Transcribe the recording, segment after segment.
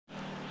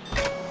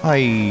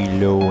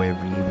Hello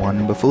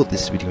everyone, before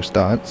this video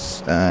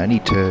starts, I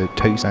need to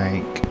tell you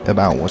something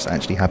about what's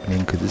actually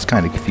happening because it's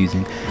kind of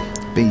confusing.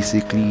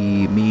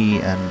 Basically,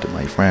 me and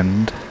my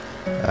friend,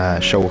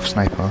 Show Off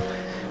Sniper,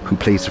 who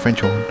plays the French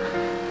horn,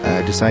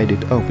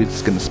 decided, oh, we're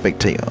just gonna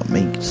spectate our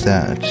mates,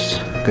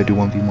 just go do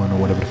 1v1 or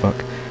whatever the fuck.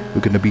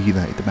 We're gonna be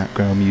like the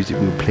background music,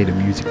 we'll play the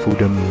music for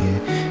them,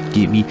 yeah,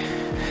 get me.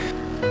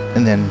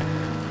 And then,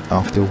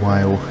 after a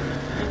while,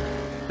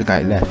 the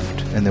guy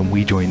left, and then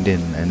we joined in,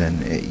 and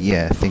then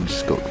yeah,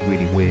 things got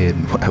really weird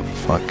and whatever the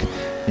fuck.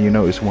 And you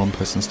notice one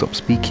person stopped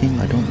speaking.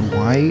 I don't know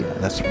why.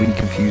 That's really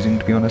confusing,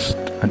 to be honest.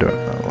 I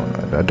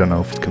don't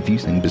know if it's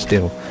confusing, but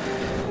still,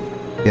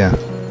 yeah.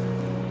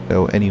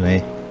 So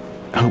anyway,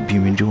 I hope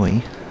you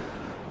enjoy.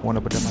 Wanna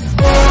put them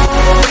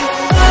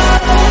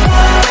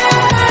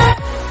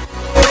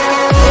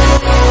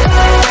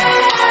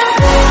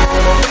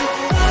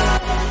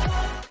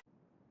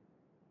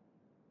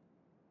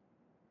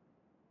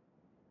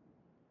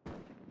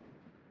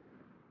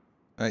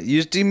you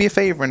just do me a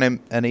favor and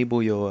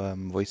enable your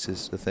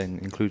voices, the thing,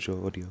 include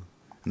your audio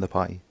in the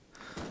party.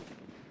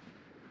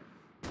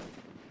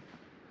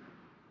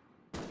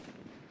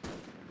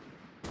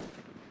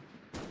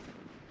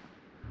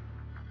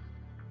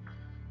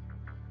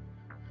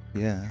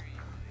 Yeah.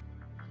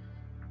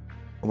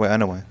 Wait, I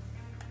know why.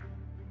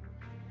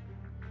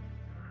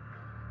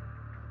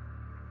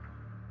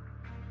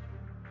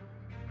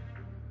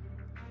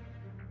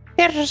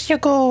 Here you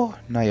go!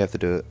 Now you have to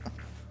do it.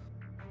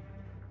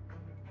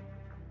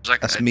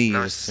 Like, that's me.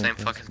 No, it's the same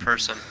fucking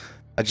person.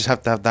 I just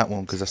have to have that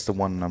one because that's the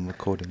one I'm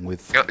recording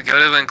with. Go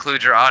to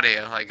include your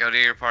audio. Like, go to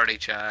your party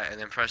chat and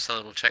then press the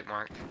little check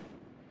mark.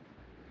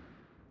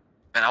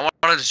 And I want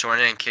to just join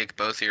in and kick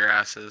both of your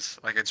asses.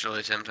 Like, it's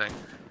really tempting.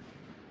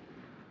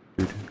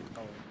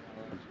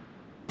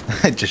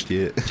 Just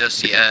yet.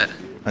 Just yet.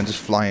 I'm just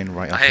flying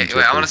right up. Hey,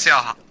 wait! I want to see how.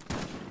 I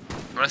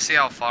want to see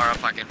how far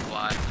up I can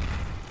fly.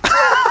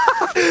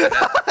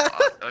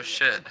 Oh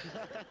shit.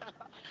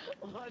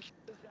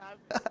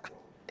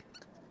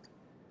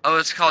 Oh,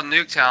 it's called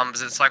Nuketown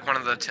because it's like one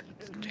of the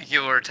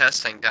healer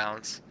testing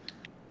towns.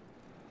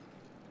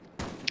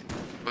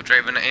 Will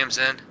Draven aims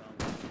in?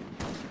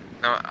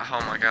 No,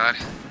 oh my god.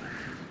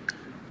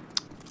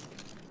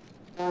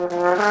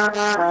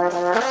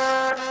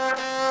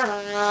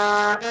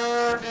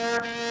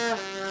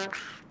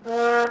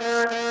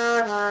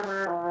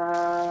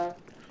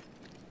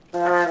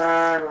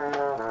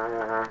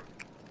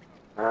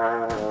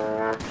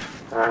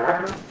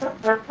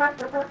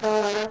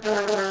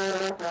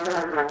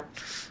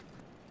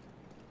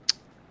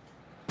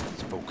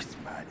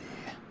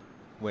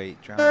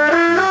 Wait, drowning.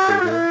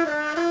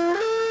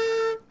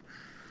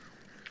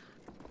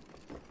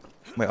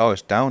 Wait, oh,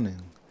 it's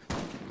downing.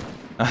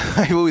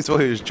 I always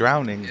thought it was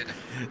drowning. You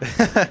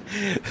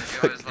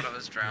always thought it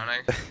was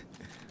drowning?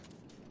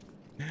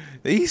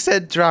 He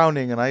said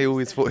drowning, and I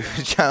always thought it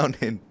was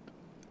drowning.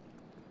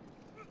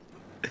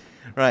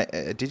 Right,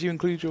 did you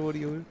include your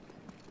audio?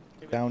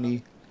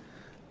 Downey,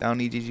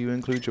 did you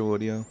include your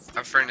audio?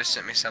 A friend just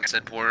sent me something that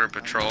said Border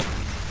Patrol.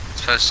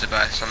 It's posted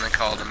by something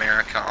called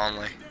America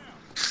Only.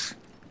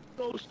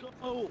 I'm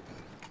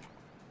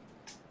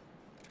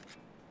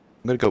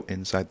gonna go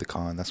inside the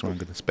car, and that's where I'm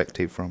gonna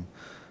spectate from.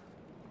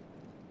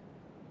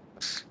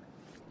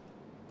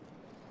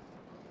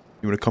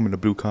 You wanna come in the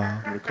blue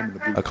car?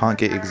 I can't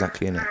get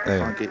exactly in it.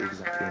 There.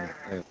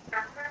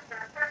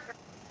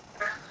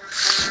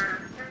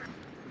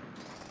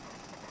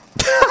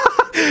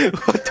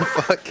 What the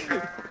fuck?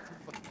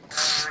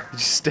 He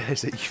just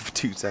stares at you for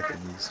 2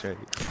 seconds straight.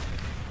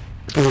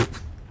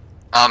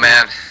 Oh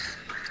man.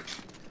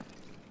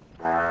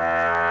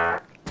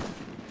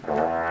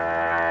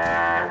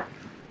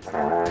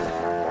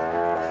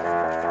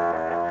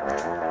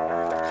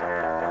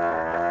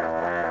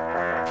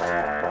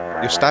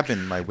 You're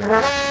stabbing my window.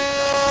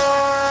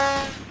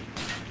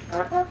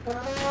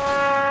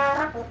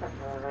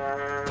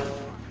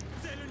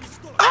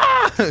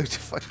 Ah!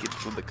 Fucking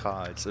from the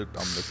car, it's so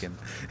dumb looking.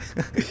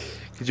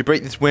 Could you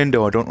break this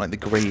window? I don't like the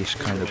greyish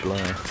kind of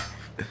blur.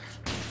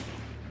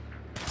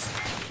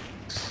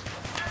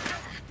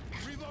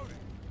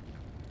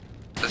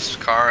 This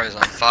car is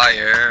on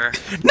fire.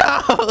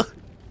 No!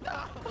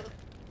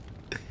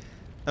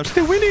 I'm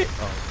still winning!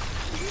 Oh,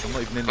 I'm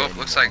not even in there. Oh,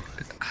 looks like...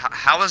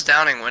 How is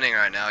Downing winning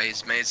right now?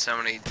 He's made so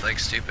many, like,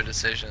 stupid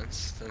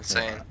decisions. It's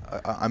insane.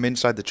 Yeah, I'm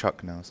inside the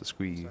truck now, so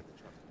screw you.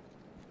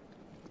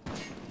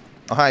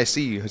 Oh, hi, I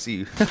see you.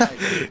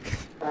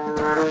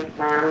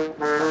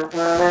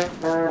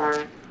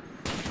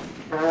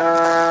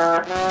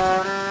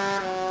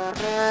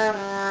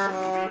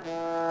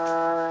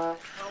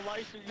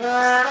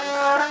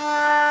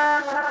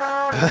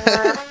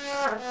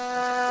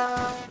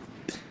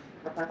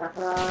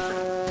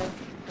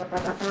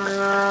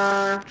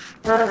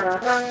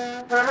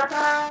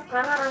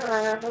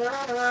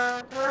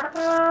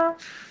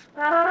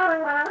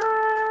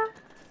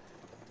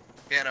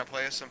 Piano,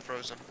 play us some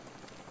Frozen.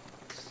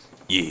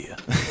 Yeah.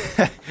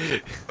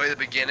 Play the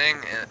beginning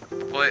and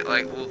play,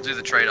 like, we'll do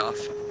the trade-off.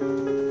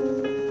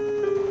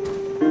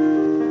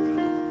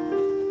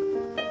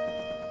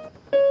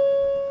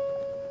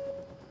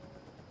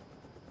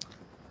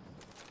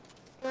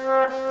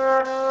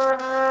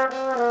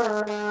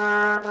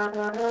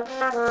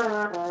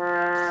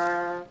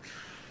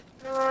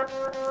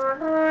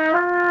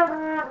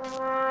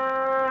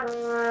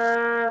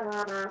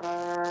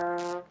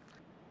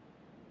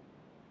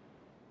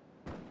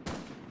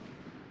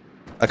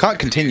 I can't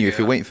continue if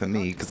you're waiting for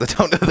me because I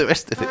don't know the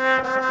rest of it.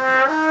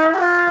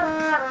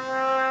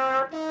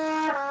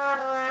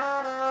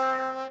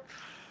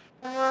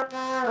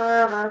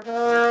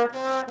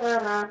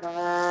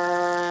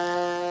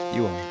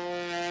 You are.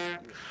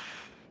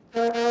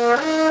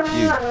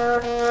 You.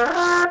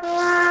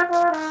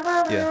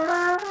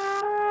 Yeah.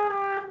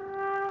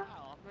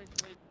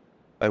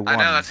 I won. I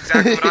know, that's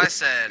exactly what I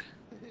said.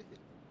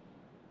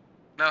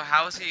 No,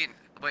 how is he...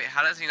 Wait,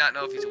 how does he not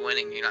know if he's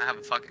winning? Do you not have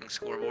a fucking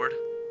scoreboard?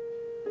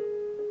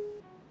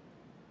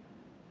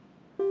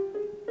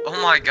 Oh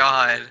my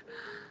god.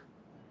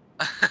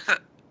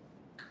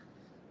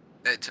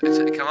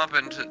 Come up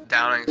into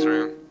Downing's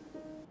room.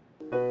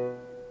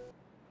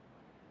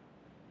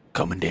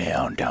 Coming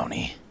down,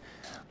 Downey.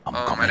 I'm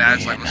Oh, coming my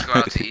dad's in. like, let's go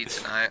out to eat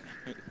tonight.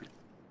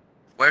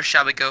 Where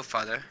shall we go,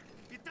 father?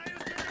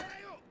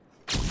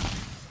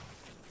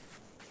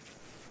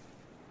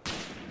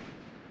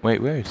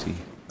 Wait, where is he?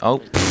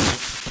 Oh.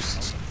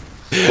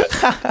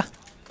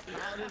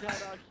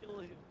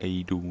 How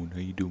you doing? How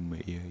you doing,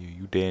 mate? Yeah,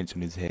 you dance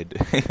on his head.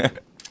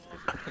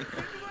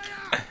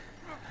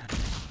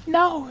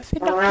 No, it's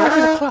not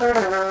 11 o'clock.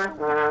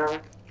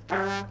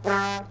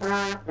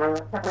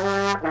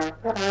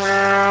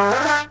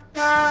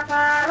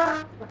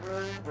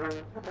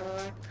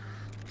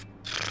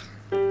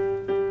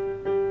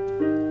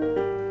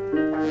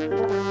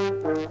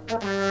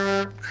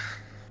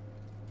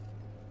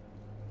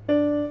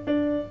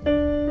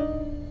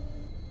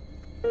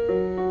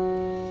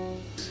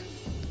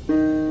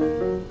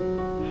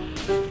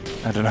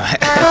 I don't know.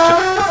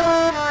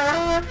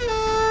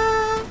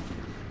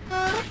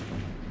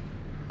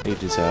 They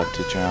deserve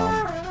to drown.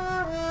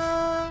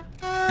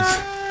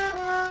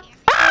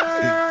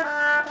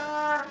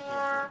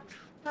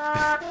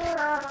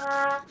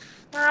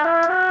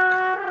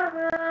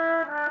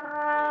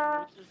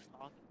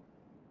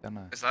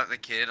 Is that the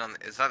kid on?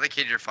 Is that the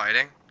kid you're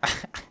fighting?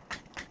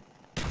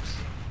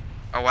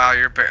 Oh wow,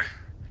 you're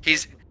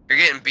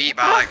getting beat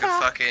by like a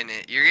fucking.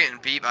 You're getting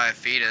beat by a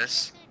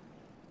fetus.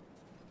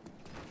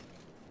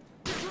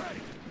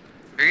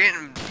 You're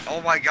getting.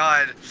 Oh my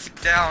god,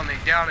 Downey,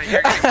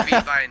 you're getting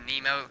beat by a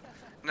Nemo.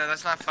 No,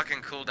 that's not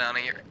fucking cool,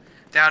 Downey.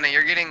 Downey,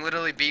 you're getting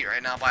literally beat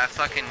right now by a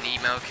fucking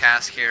Nemo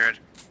cascade.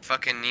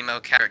 Fucking Nemo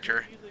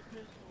character.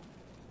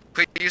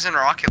 Quit using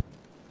rocket.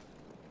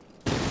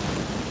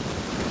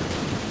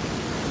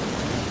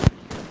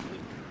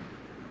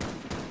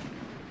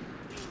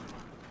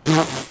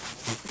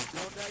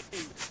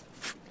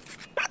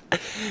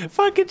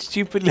 Fucking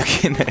stupid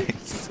looking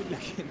ass.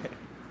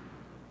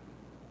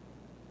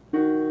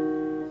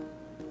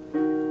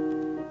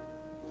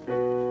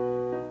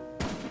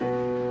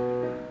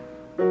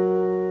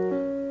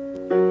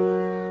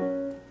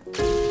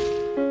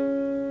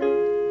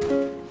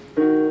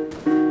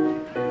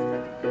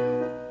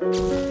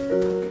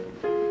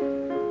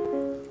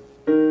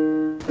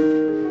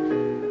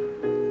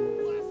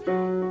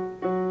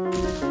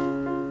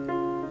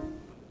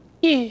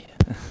 Yeah.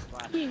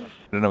 I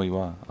don't know who you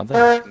are. Are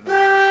they?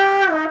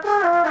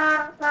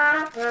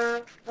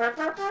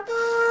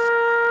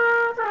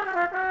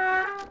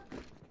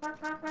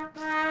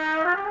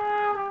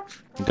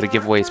 I'm gonna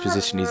give away his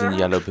position. He's in the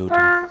yellow building.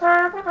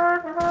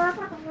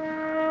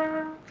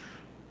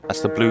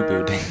 That's the blue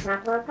building.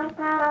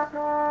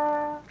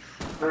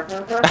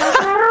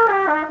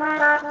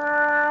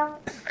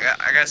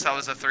 I guess that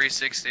was a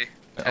 360.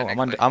 Oh,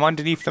 I'm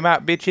underneath the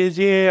map, bitches.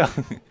 Yeah.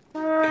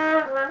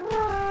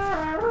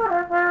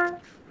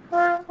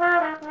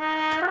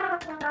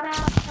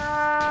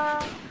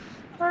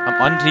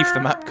 I'm underneath the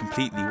map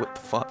completely. What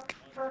the fuck?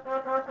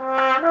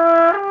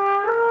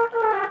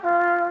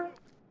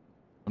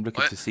 I'm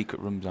looking for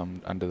secret rooms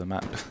under the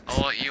map.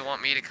 Oh, you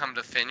want me to come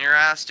defend your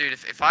ass? Dude,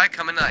 if I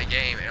come into that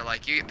game and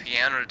like you get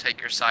Piano to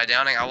take your side,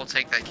 Downing, I will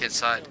take that kid's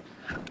side.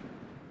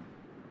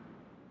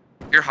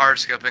 You're hard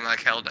scoping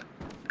like hell,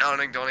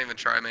 Downing, don't even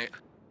try, mate.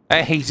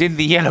 Hey, he's in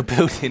the yellow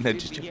building. I'm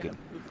just joking.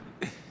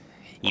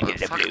 You did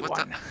the blue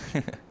one.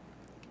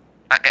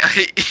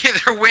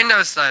 They're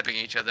window sniping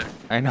each other.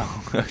 I know.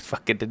 I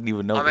fucking didn't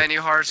even know. Oh man,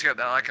 you hard scope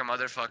that like a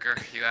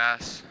motherfucker, you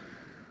ass.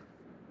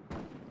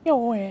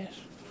 Your ass.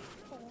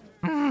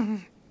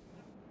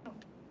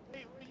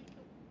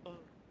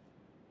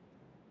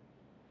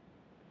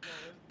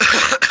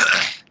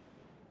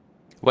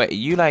 Wait, are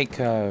you like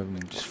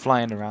just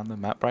flying around the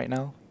map right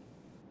now?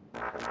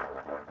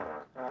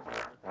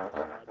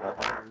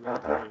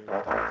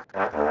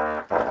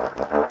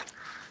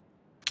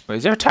 Wait,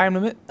 is there a time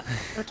limit?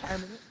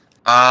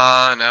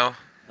 No.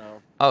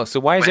 Oh, so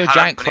why is there a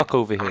giant clock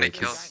over here?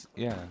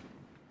 Yeah.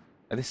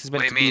 This is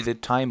meant to be the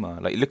timer.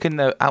 Like, look in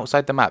the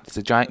outside the map. There's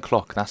a giant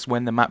clock. That's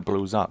when the map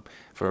blows up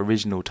for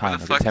original time,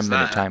 like a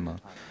 10-minute timer.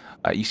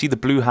 You see the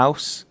blue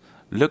house?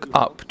 Look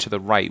up to the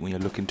right when you're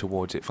looking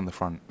towards it from the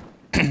front.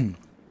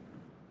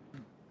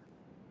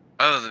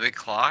 Oh, the big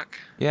clock?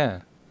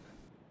 Yeah.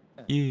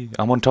 Yeah.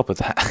 I'm on top of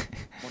that.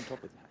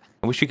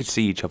 I wish we could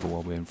see each other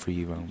while we're in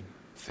free roam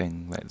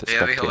thing. Like the yeah,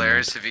 it'd be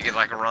hilarious if you could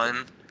like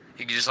run.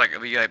 You could just like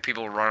be like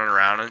people running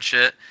around and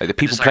shit. Like the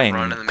people just, like, playing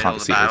run in the middle can't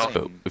of the see us,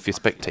 battle. but if you're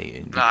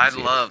spectating, you No, can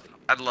see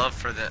I'd love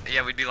for the.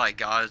 Yeah, we'd be like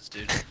gods,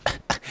 dude. us.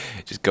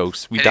 Just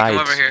ghosts. We Hey, died.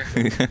 come over here.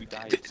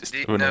 Just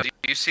Do run no, out. do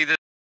you see the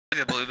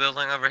blue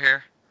building over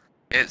here?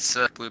 It's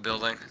a blue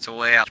building. It's a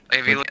way out.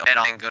 If you look at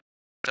on good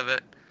of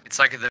it, it's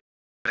like the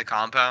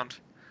compound.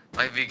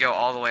 Like if you go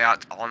all the way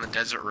out on the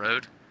desert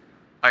road,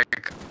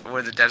 like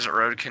where the desert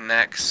road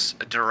connects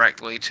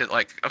directly to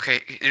like.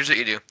 Okay, here's what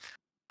you do.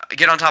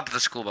 Get on top of the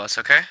school bus,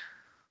 okay?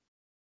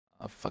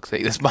 Oh, for fuck's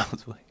sake, this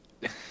miles away.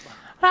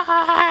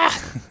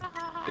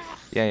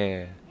 Yeah, yeah,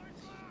 yeah.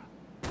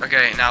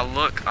 Okay, now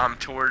look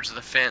towards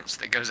the fence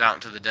that goes out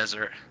into the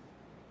desert.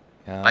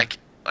 Yeah. Like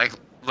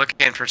look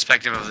in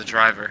perspective of the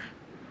driver.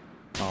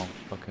 Oh,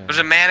 okay. There's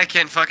a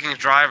mannequin fucking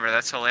driver.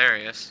 That's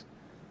hilarious.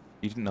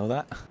 You didn't know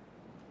that?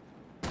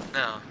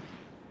 No.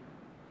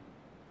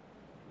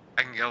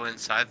 I can go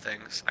inside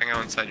things. I can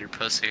go inside your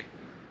pussy.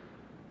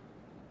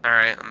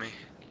 Alright, let me...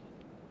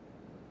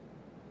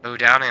 Oh,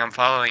 Downing, I'm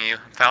following you.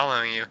 I'm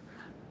following you.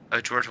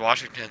 Oh, George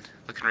Washington.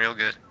 Looking real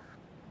good.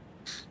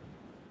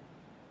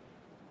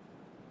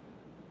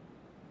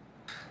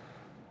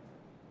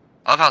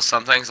 I love how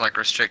some things like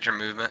restrict your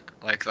movement.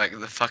 Like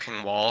the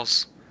fucking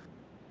walls.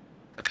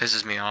 That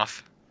pisses me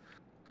off.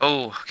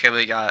 Oh, okay,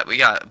 we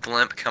got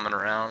Blimp coming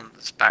around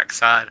this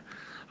backside.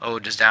 Oh,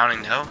 does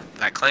Downing know?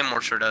 That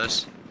Claymore sure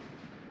does.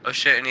 Oh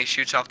shit, and he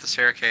shoots off the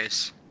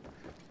staircase.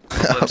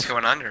 Blimp's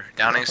going under.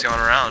 Downing's going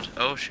around.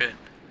 Oh shit.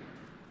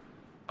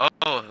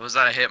 Oh, was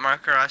that a hit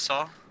marker I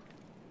saw?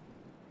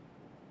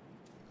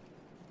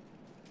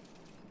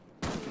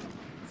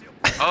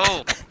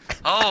 Oh,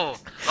 oh,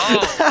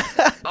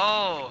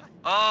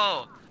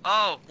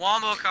 oh,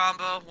 wombo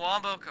combo,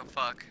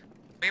 fuck.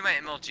 Make my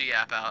MLG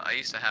app out, I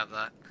used to have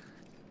that.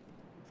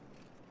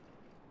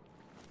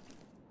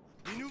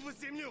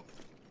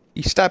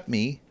 He stabbed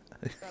me.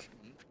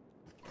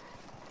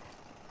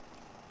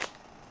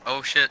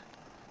 Oh shit.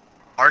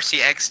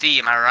 RCXD,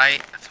 am I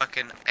right?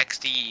 Fucking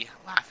XD,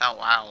 laugh out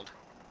loud.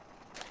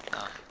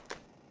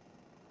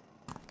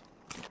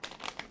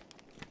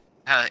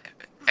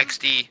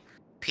 XD,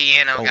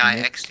 piano guy,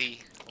 Nick.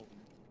 XD.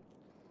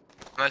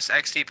 Most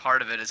XD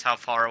part of it is how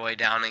far away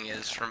Downing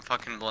is from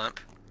fucking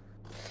Blimp.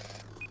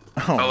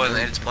 Oh, and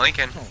it's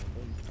blinking.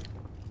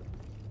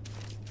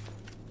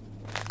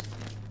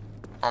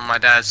 Oh, my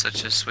dad's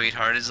such a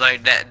sweetheart. He's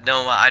like, Dad,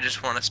 no, I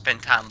just want to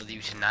spend time with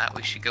you tonight.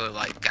 We should go,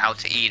 like, out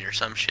to eat or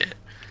some shit.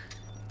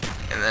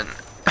 And then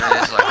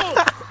it's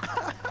like...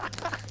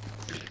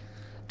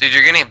 Dude,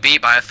 you're getting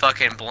beat by a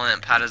fucking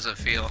Blimp. How does it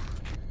feel?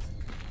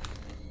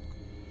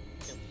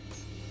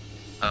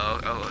 Oh,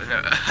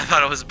 no. I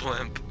thought it was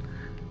Blimp.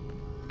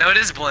 No, it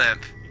is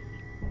Blimp.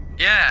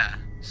 Yeah.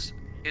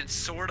 It's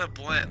sort of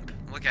Blimp.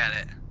 Look at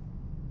it.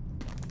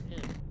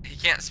 He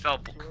can't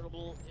spell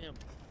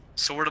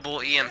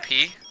Sortable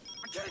EMP?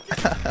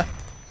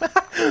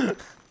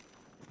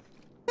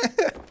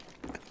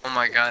 Oh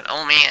my god.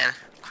 Oh man.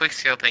 Quick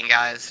scoping,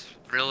 guys.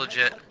 Real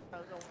legit.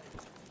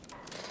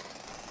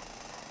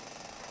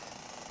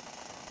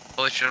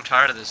 Holy shit, I'm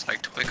tired of this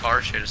like toy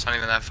car shit. It's not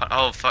even that fun.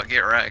 Oh fuck,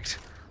 get wrecked.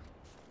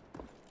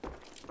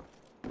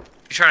 You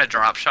trying to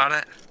drop shot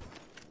it?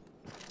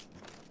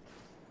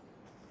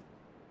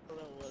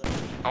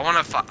 I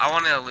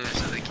wanna lose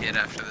to the kid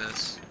after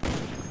this.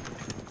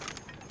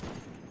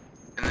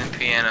 And then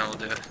piano will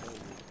do it.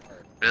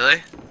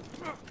 Really?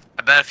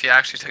 I bet if you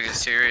actually took it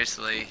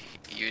seriously,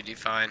 you'd do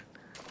fine.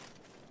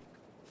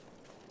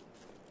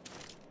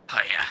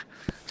 Oh yeah,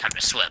 time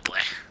to sweat, boy.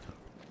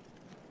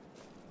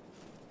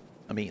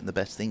 I'm eating the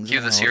best things.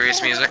 Cue the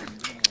serious music.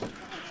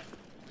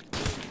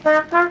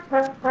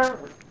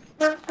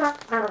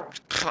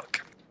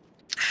 Fuck.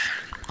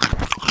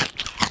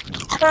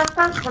 I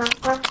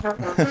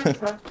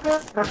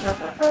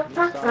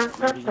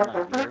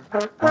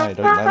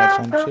don't know that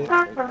kind of shit.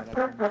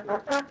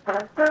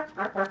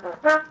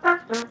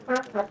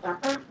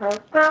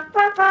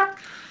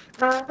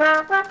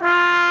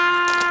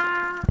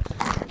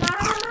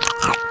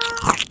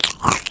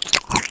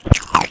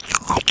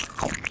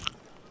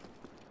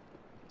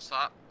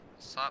 Stop.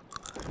 Stop.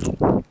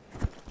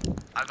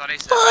 I thought he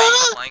said I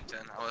eat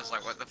plankton. I was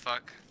like, what the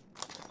fuck?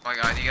 Oh my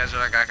god, you guys are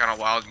like on a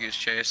wild goose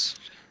chase.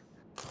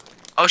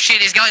 Oh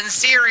shit, he's getting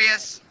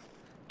serious!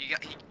 He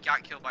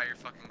got killed by your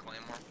fucking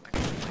claymore. Like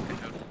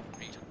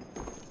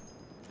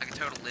a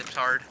total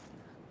libtard.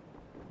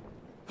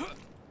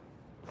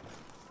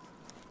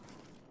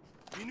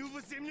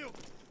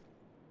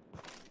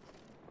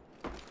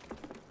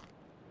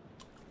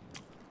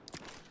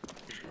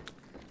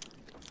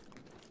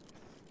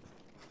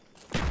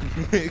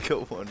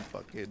 Got one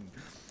fucking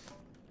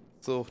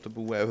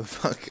sortable whatever the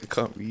fuck, I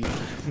can't read.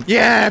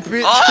 Yeah,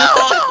 bitch!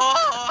 Oh!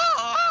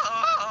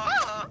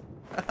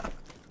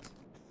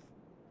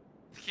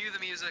 Cue the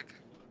music.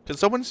 Can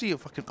someone see your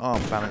fucking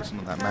arm balancing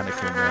on that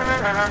mannequin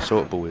where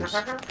sortable is?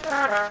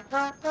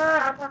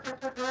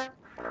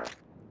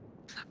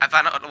 I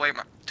found out a way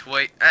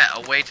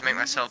to make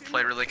myself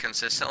play really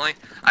consistently.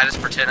 I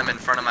just pretend I'm in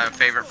front of my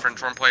favorite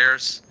French horn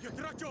players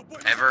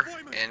ever,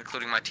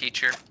 including my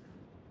teacher.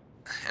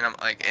 and I'm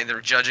like, and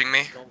they're judging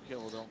me. Don't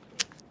kill, don't kill.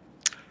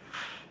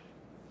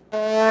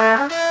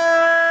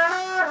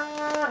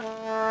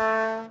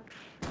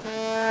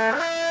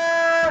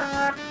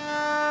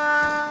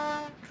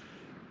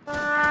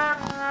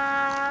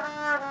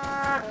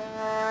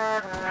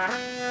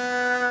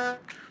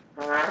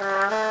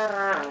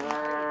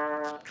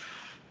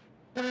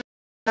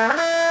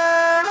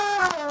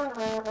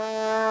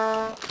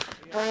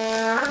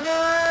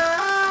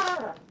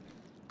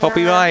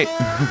 Copyright.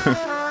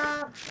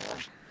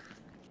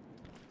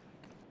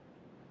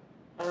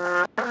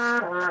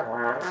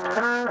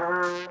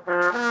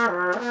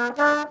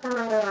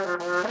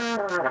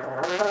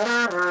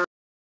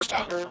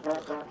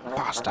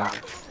 Pasta.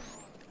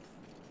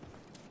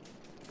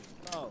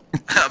 No,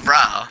 Bro,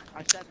 I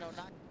said no,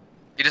 not.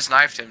 you just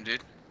knifed him,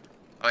 dude.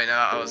 Oh wait, no,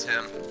 that was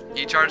him.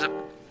 He charged up.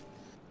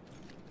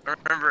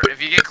 Remember,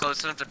 if you get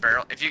close enough to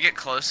barrel, if you get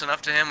close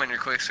enough to him when you're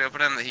quick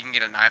scoping him, that he can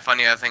get a knife on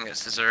you, I think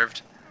it's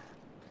deserved.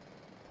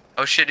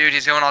 Oh shit, dude,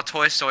 he's going all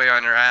Toy Story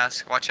on your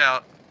ass. Watch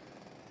out.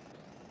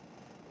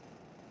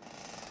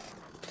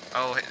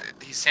 Oh,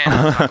 he's standing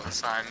on top of the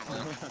sign.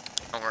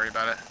 Don't worry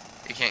about it.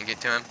 You can't get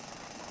to him.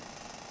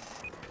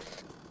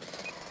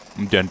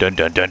 Dun dun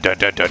dun dun dun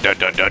dun dun dun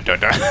dun dun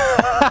dun.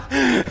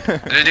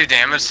 Did it do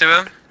damage to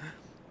him?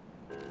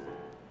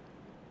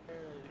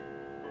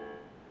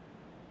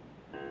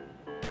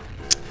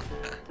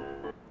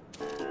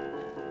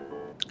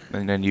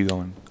 And then you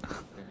going.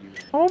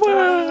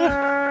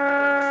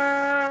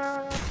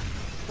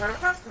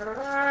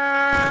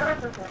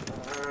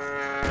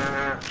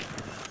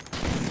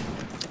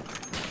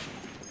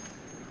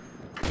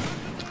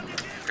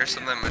 Here's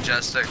something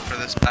majestic for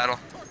this battle.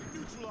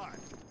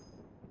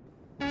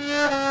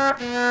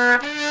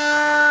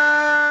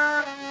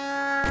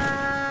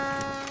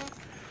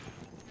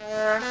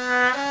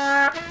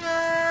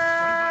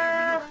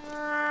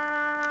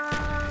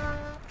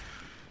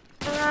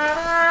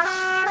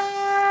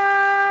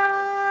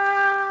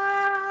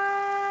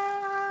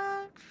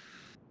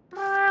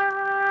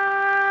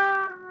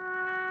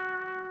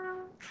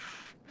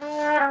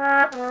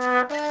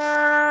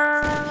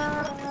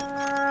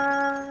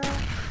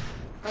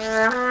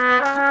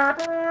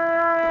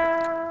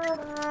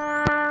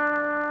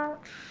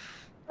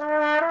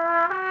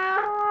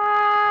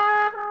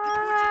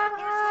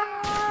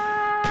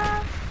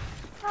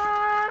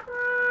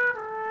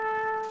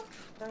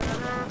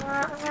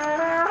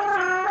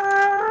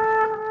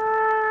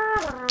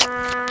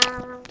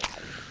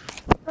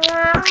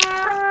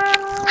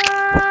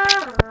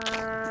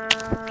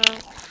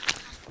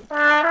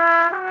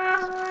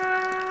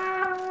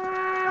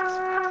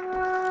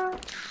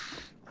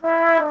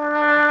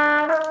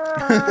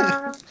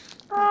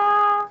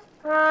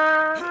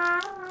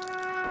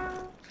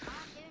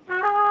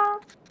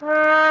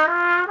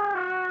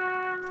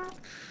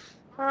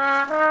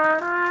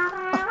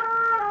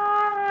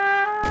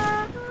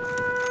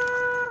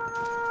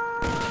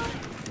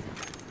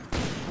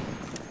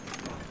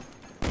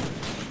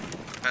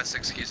 Best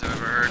excuse I've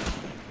ever heard.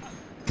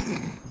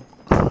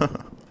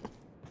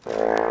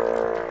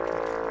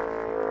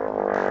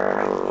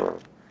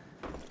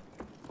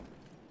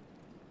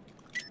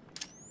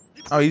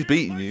 Oh, he's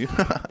beating you.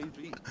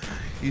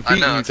 He's I beating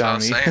know, you, that's what I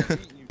was Danny. saying.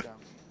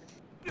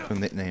 Her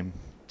nickname.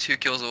 2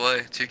 kills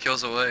away, 2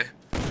 kills away.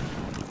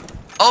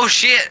 Oh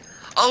shit!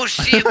 Oh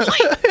shit, wait! Did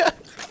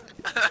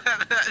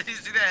you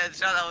see that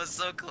headshot? That was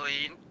so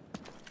clean.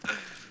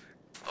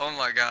 Oh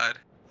my god.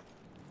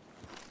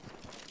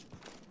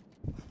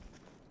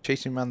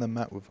 Chasing around the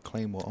map with a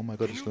claymore. Oh my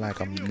god, it's lag.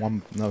 I'm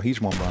one. No,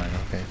 he's one blind.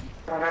 Okay.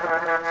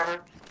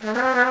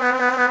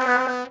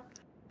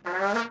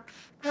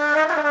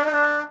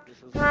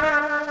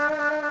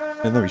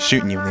 And then he's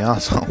shooting you in the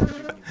asshole.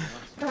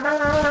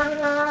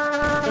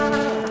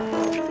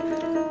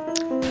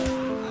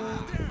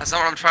 That's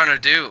not what I'm trying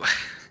to do.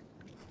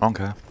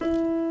 Okay.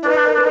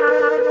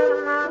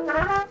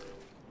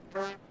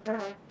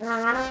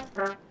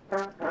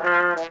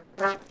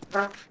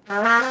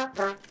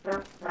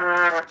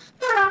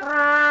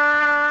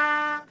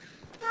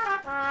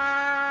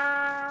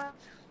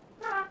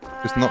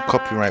 It's not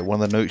copyright. One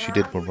of the notes you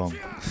did were wrong.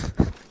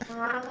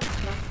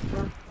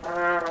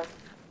 Oh,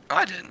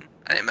 I didn't.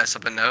 I didn't mess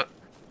up a note.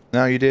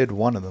 No, you did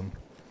one of them.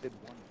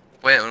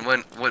 Wait,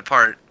 what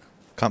part?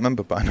 Can't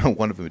remember, but I know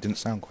one of them. It didn't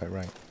sound quite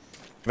right.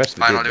 The rest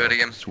of it Fine, did, I'll do it though.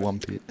 again. Just one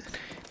bit.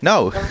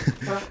 No.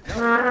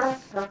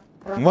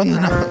 One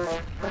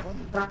enough.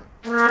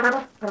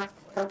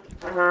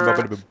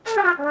 Ba-ba-da-bum.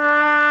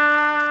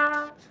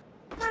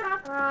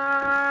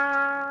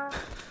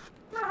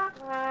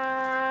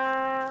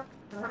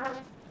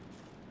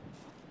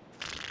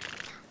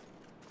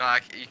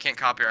 You can't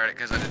copyright it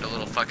because I did a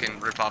little fucking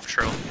rip-off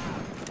troll.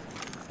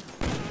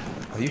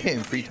 Are you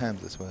hitting 3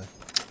 times this way?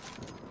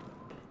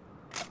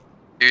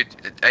 Dude,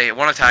 hey,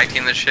 wanna tag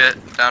team this shit,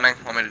 Downing?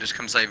 Want me to just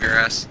come save your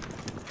ass?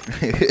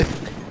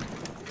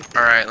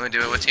 Alright, let me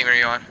do it. What team are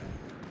you on?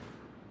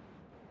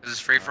 Is this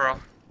free for all?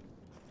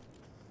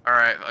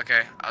 Alright,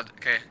 okay.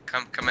 Okay,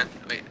 come in.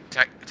 Wait,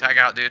 tag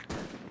out, dude.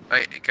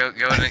 Wait, go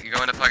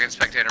into fucking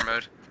spectator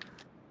mode.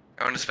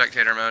 Go into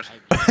spectator mode.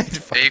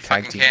 Fuck, Yeah, you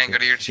tag fucking team can. shit. Go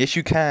to your. Yes,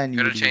 you can. Go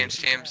You to idiot.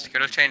 change teams. Go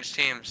to change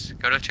teams.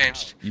 Go to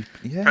change.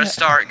 Yeah. Press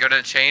start. Go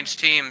to change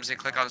teams and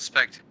click on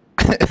spect.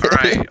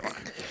 Alright.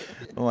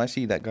 Oh, I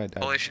see that guy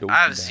down. Holy shit. I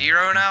have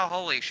 0 now?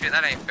 Holy shit,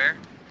 that ain't fair.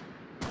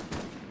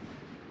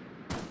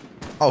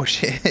 Oh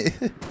shit.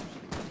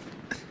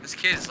 This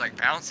kid is like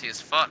bouncy as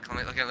fuck. Let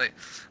me look at it.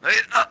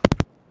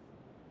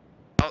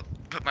 I'll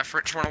put my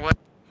French one away.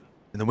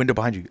 In the window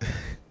behind you.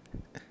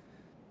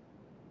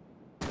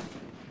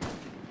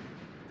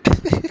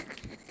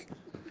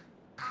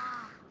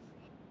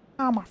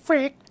 I'm a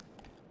freak.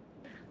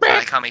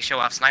 They call me show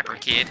off sniper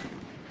kid.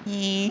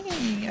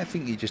 I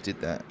think you just did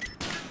that.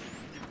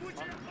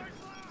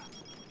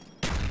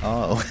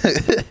 Oh.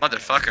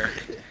 Motherfucker.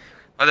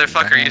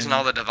 Motherfucker using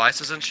all the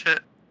devices and shit?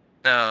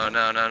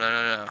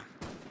 No.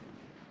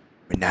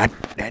 When that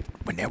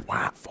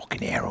white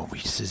fucking arrow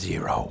reaches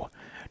 0,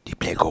 the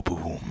play go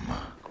boom.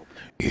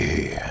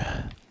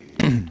 Yeah.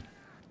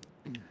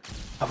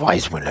 I've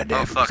always wanted to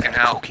Oh, fucking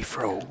hell. cookie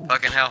throw.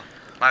 Fucking hell.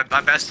 My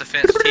best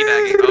defense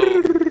teabagging.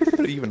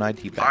 Oh. Even I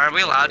teabag. Are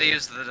we allowed to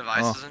use the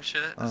devices and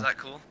shit? Is that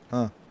cool?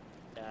 Yeah.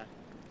 Oh,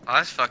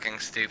 that's fucking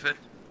stupid.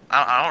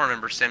 I don't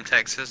remember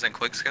Simtexes and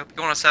Quickscope.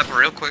 You want to set up a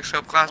real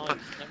Quickscope class? Oh, But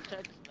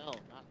Semtex? No, not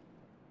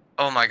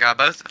oh my god,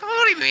 both.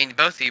 What do you mean?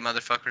 Both of you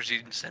motherfuckers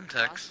using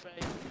Simtex? Osprey.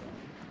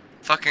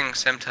 Fucking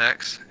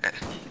Simtex.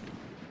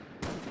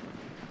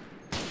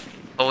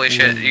 Holy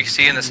shit! You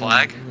see in this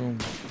lag?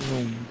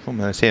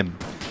 That's him.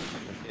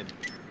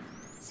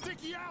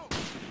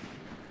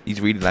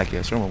 He's really laggy.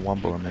 I saw him on one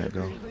bar a minute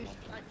ago.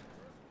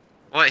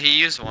 What? He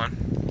used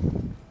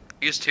one.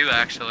 He used 2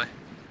 actually.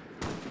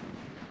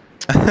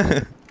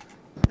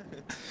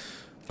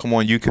 Come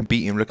on, you can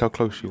beat him. Look how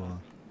close you are.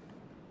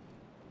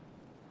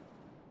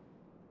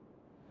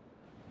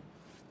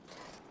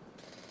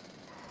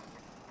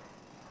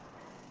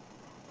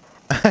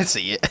 I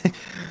see it.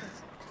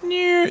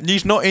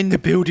 He's not in the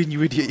building,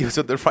 you idiot. He was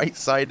on the right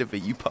side of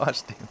it. You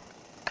passed him.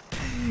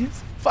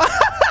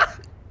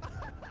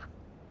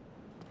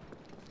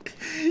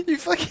 You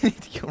fucking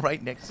idiot. You're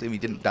right next to him. He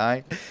didn't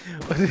die.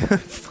 What the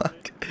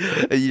fuck?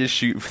 And you just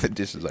shoot for the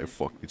distance like,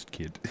 fuck this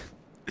kid.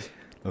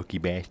 Lucky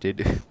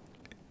bastard.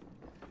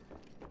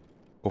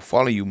 I'll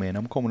follow you, man.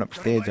 I'm coming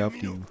upstairs after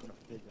you.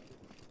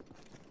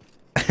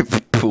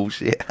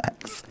 Bullshit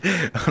axe.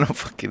 I don't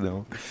fucking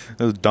know.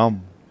 That was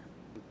dumb.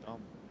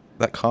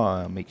 That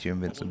car makes you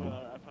invincible.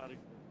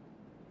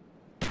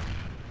 I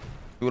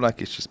feel like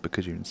it's just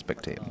because you're in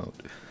spectator mode.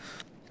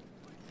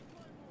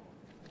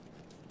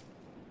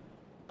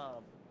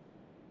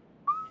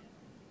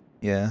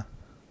 Yeah.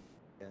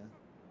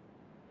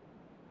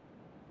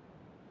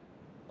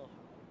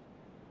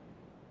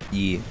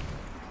 Yeah.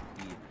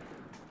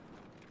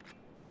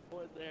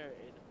 Was there a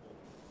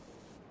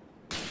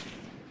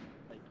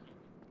like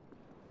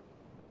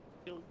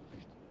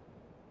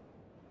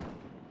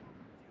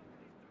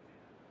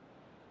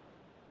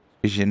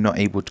Because you're not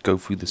able to go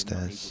through the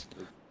stairs.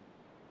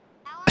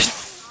 there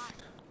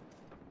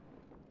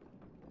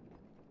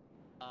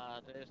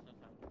is no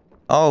time.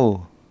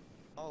 Oh.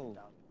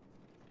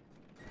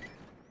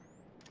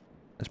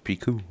 That's pretty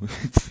cool.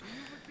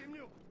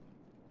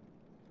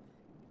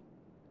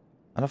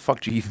 How the fuck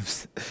do you even...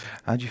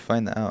 How'd you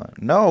find that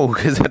out? No,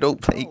 because I don't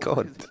play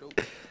COD.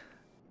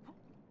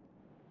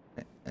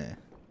 I found it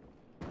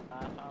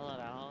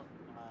out.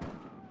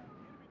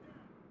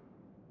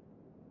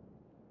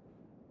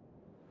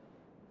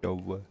 Yo,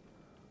 what?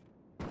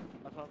 I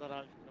found that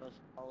out because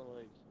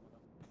following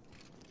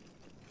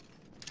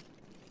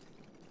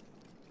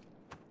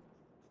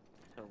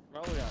so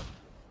now we got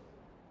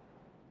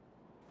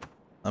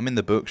I'm in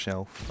the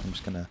bookshelf. I'm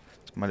just gonna...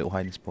 It's my little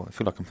hiding spot. I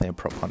feel like I'm playing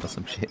Prop Hunt or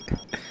some shit.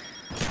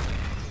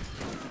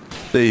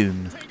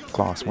 Boom.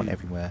 Class went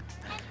everywhere.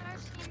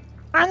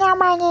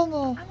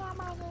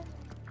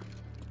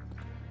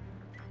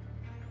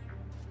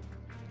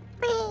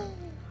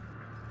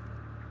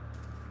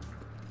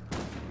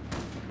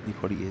 He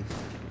probably is.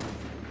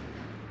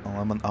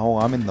 Oh,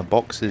 I'm in the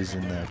boxes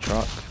in the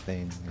truck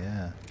thing.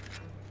 Yeah.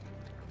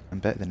 I'm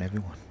better than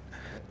everyone.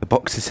 The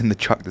boxes in the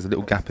truck, there's a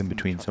little gap in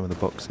between some of the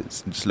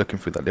boxes. I'm just looking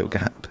through that little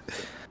gap.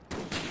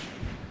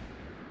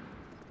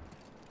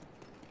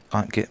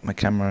 Can't get my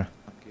camera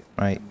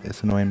right,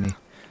 it's annoying me.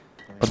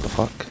 What the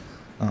fuck?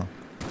 Oh.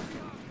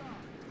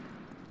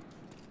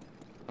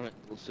 alright,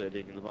 we'll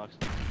sitting in the box.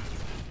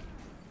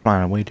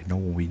 Flying away to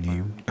Norway,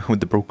 Neil. With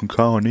the broken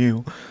car,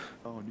 Neil.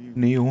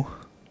 Neil.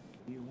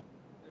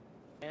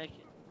 Anakin.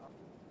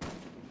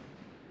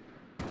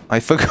 I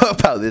forgot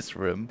about this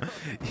room.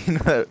 You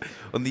know,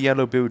 on the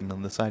yellow building,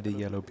 on the side of the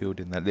yellow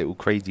building, that little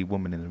crazy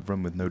woman in a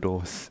room with no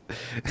doors.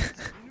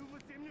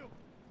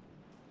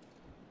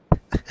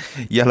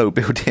 Yellow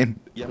building.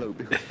 Yellow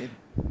building.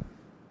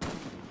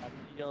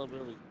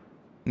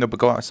 No, but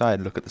go outside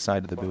and look at the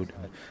side of the building.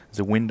 There's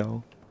a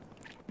window.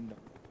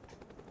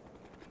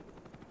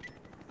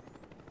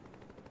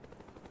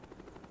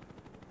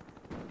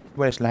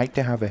 What it's like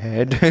to have a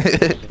head.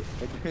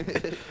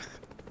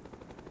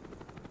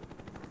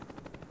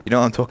 You know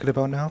what I'm talking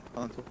about now?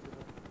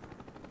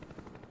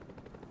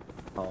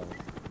 Oh.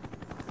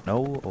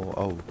 No or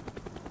oh?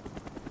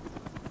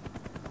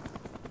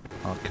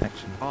 Oh,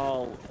 connection.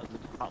 Oh, at the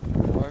top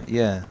floor?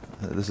 Yeah,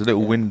 there's a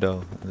little Yeah.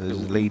 window. There's a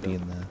Little lady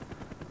window. in there.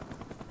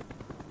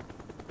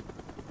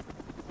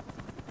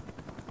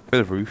 For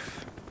the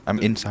roof. I'm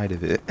inside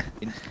of it.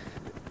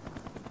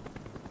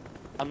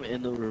 I'm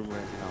in the room right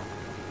now.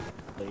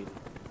 Lady.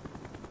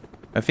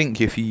 I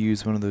think if you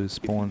use one of those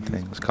spawn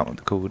things, can't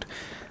remember the code,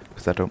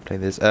 because I don't play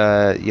this.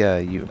 Yeah,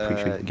 I'm pretty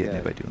sure you can get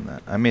it by doing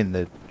that. I'm in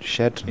the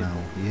shed now.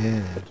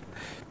 Yeah.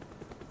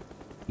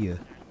 Yeah.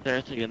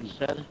 There's again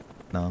said.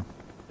 No.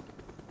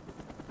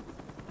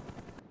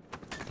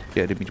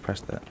 Yeah, I didn't mean to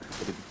press that.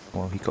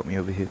 Well, he got me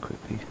over here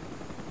quickly.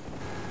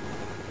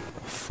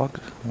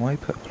 Fuck. Why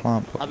put a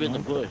plant? I'm in the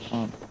bush.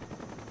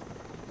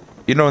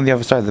 You know, on the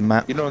other side of the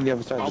map. Oh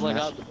my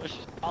god, the bush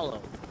is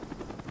hollow.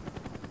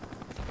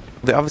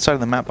 The other side of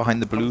the map behind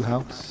the blue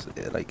house,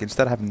 like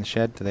instead of having the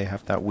shed, they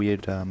have that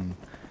weird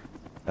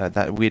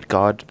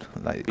guard,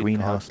 like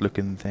greenhouse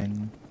looking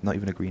thing. Not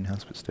even a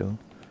greenhouse, but still.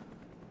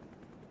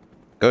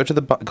 Go to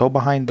the go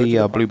behind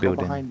the blue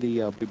building.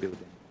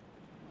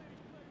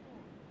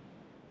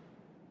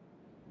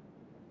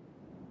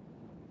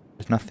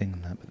 There's nothing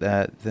in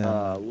there,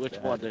 but Which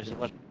one? There's a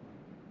bunch.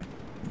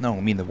 no,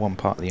 I mean the one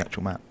part of the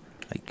actual map,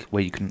 like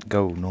where you can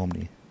go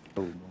normally.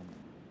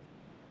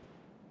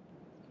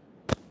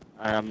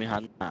 I'm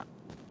behind that.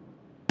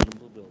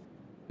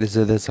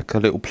 There's like a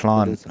little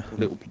plant,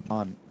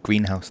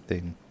 greenhouse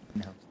thing.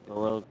 The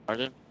little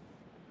garden.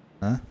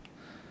 Huh?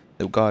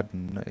 Little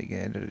garden.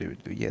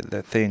 Yeah,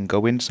 that thing.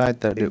 Go inside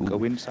that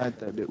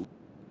little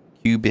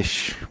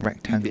cubish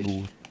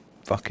rectangle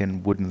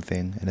fucking wooden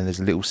thing, and then there's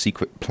a little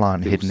secret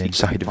plant hidden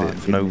inside of it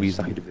for no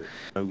reason.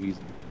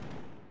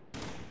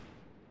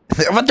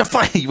 What the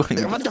fuck?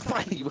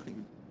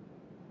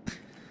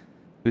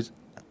 Who's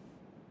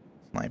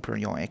sniper?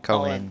 You're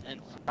echoing.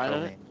 And I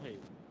don't know. Wait.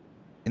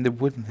 In the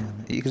wooden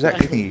thing.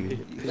 Exactly.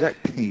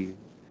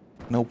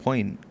 No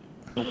point.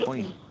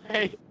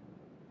 Hey.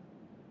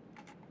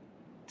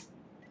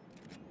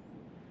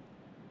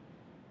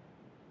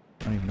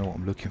 I don't even know what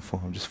I'm looking for.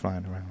 I'm just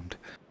flying around.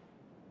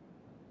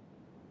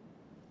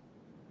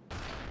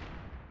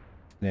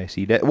 Yeah,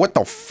 see that? What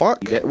the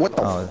fuck? Fuck?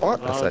 That's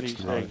What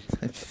actually are right.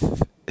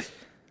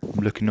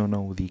 I'm looking on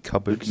all the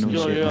cupboards and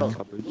Yo, shit yo.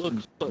 now. Look.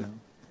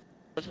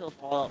 What's gonna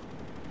fall out?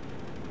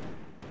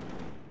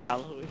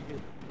 Halloween.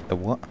 The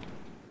what?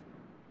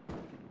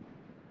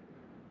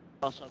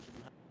 Also,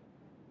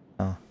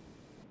 Oh.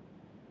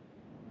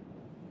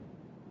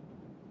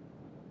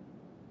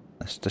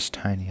 That's just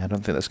tiny. I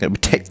don't think that's gonna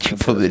protect you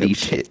from any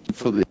shit.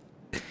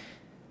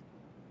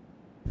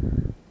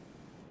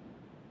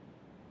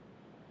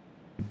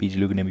 BG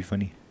looking at me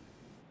funny.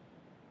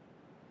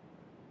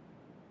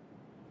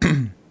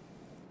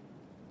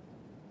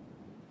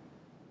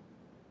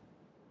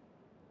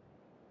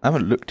 I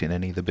haven't looked in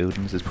any of the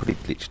buildings. There's probably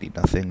literally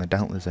nothing. I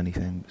doubt there's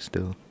anything, but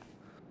still.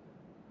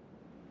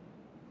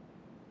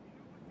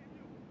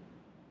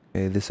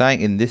 Okay, there's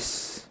something in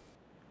this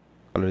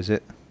colour, is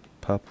it?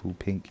 Purple,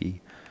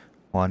 pinky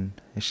one.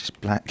 It's just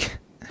black.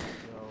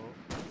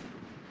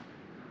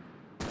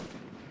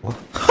 What?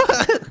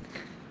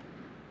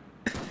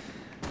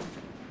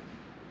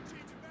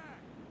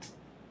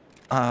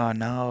 Ah,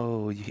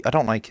 no. I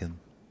don't like him.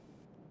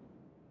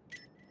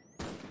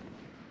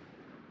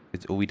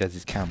 It's all he does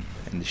is camp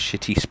in the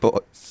shitty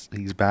spots.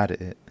 He's bad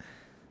at it.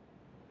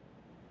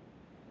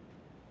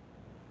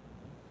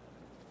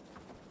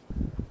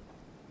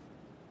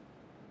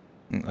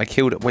 I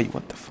killed it. Wait,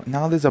 what the fuck?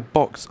 Now there's a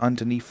box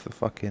underneath the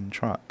fucking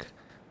truck.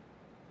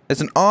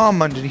 There's an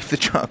arm underneath the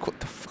truck. What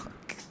the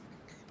fuck?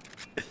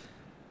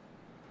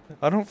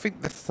 I don't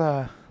think that's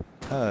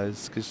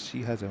hers, because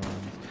she has her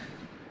arms.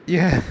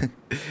 Yeah,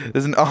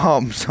 there's an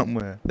arm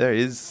somewhere. There it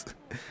is.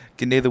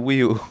 Get near the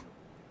wheel.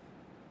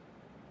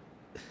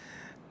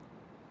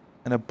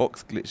 And a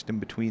box glitched in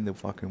between the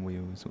fucking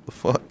wheels. What the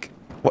fuck?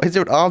 Why is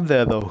there an arm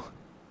there though?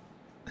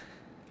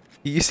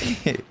 You see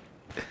it?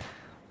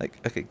 Like,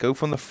 okay, go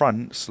from the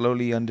front,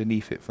 slowly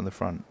underneath it from the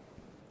front.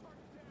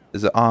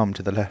 There's an arm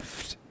to the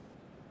left.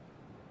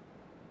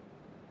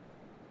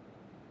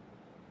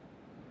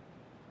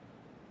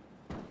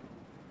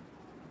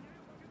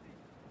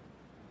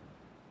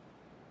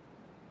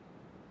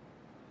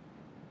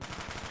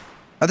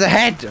 Oh, the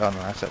head! Oh no,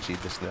 that's actually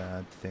just there,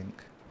 I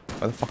think.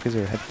 Why the fuck is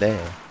there a head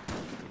there?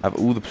 Of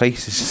all the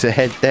places, there's a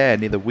head there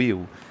near the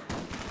wheel.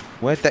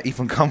 Where'd that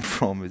even come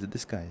from? Is it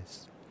this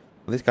guy's?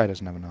 Well, this guy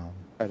doesn't have an arm.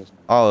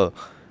 Oh,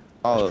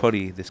 it's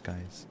probably this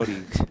guy's.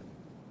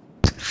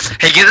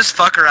 Hey, get this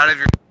fucker out of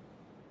your.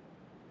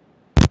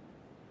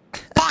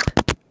 Fuck!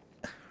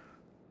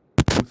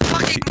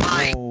 Fucking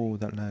mic! Oh,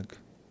 that lag.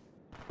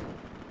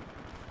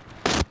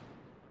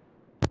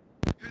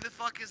 Who the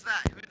fuck is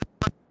that? Who the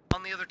fuck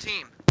on the other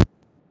team?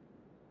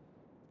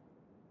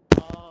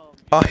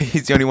 Oh,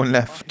 he's the only one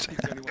left.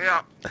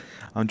 Yeah.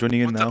 I'm joining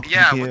in now.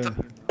 Yeah, I'm what here.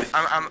 the?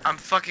 I'm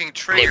fucking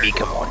triggered.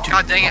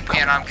 God dang it,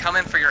 man! I'm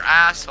coming for your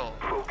asshole.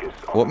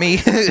 What, me?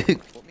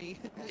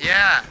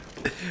 Yeah.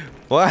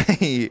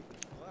 Why?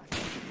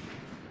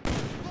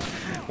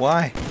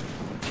 Why?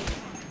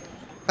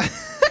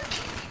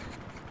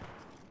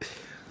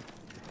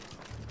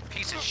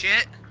 Piece of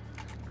shit.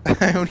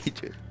 I only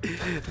did.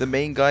 The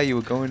main guy you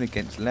were going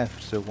against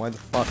left, so why the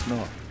fuck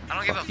not? I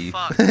don't give a you.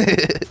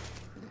 fuck.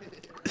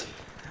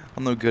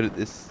 I'm not good at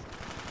this.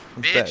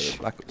 I'm Bitch. better at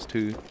Black Ops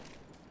 2.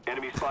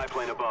 Enemy spy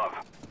plane above.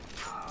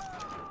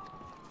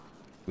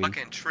 We-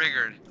 Fucking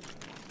triggered.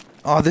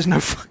 Oh, there's no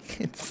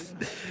fucking.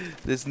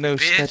 There's no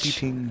Bitch. steady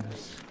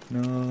things.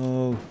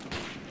 No.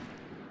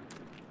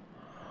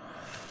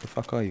 The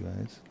fuck are you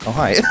guys? Oh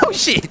hi. Oh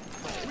shit.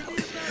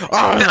 Oh,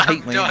 I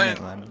hate my done.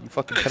 internet, man. You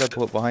fucking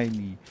teleport behind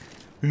me.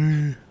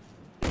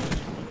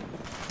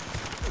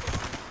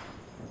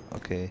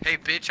 Okay. Hey,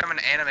 bitch, I'm an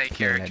anime Playing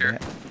like character.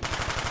 that.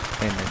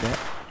 Playing like that.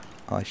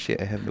 Oh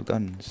shit, I have no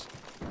guns.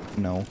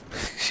 No.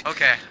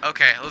 Okay,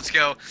 okay, let's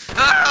go.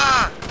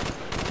 Ah!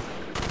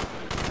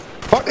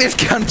 Fuck this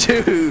gun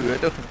too!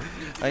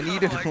 I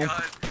need Oh a my more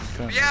God.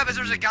 gun. Yeah, but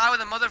there's a guy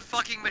with a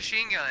motherfucking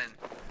machine gun.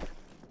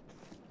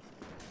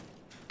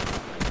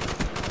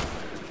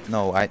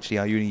 No, actually,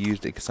 I only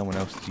used it because someone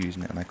else is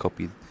using it and I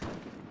copied.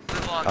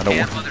 Live on, I don't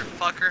can, want-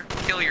 motherfucker.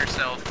 Kill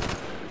yourself.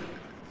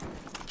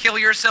 Kill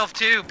yourself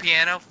too,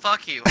 piano.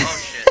 Fuck you.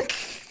 Oh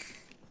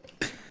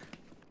shit.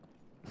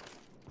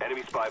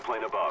 Enemy spy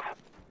plane above.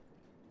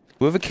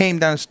 Whoever came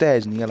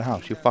downstairs in the yellow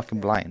house, you're fucking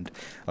blind.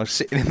 I was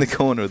sitting in the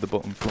corner of the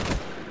bottom floor.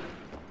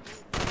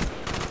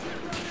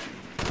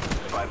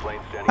 Spy plane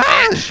standing.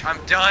 Bitch, I'm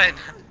done.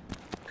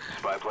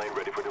 Spy plane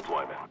ready for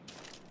deployment.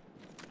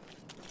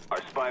 Our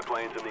spy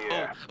planes in the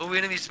air. Oh,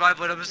 enemy spy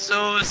plane. I'm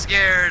so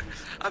scared.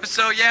 I'm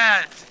so,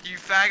 yeah. You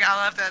fag,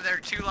 I left that there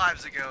 2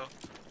 lives ago.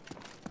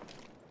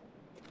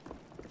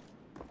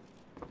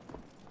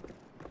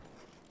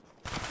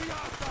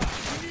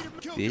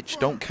 Bitch,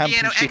 don't camp in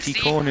Piano shitty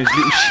XD. corners,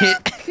 little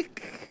shit.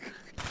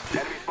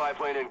 Enemy spy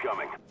plane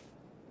incoming.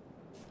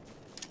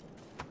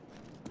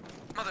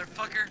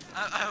 Motherfucker.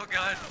 Oh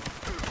god.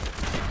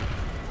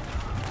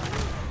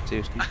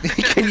 Seriously.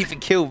 He can't even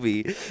kill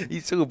me.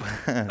 He's so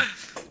bad.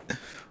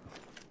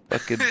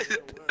 Fucking Piano,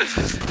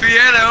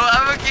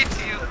 I'm gonna get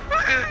you.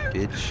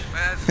 bitch.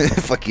 Man,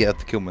 Fuck yeah, I have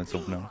to kill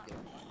myself now.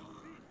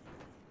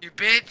 you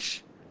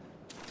bitch.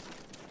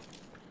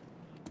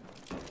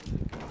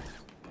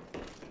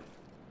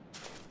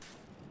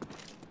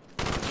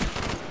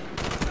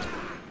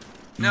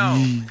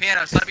 No,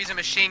 piano, stop using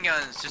machine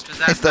guns. Just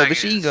possess It's the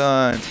machine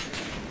gun.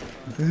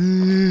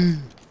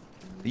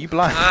 Are you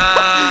blind?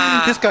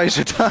 This guy's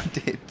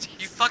retarded.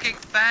 You fucking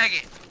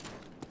faggot.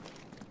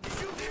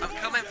 I'm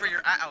coming for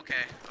your. Okay,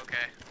 okay.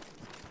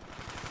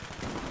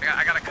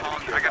 I gotta calm.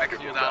 I gotta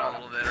cool down a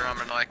little bit, or I'm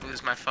gonna like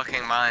lose my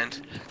fucking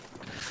mind.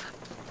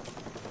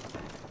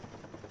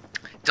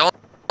 Don't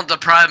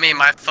deprive me of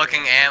my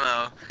fucking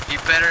ammo. You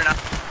better not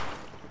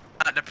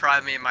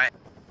deprive me of my.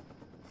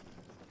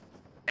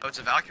 Oh, it's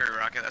a Valkyrie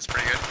rocket. That's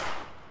pretty good.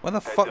 Where the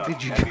Heads fuck up,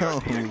 did you enemy go?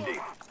 RTXD.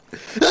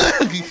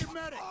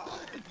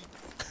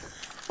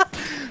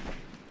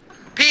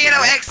 Piano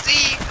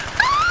XD.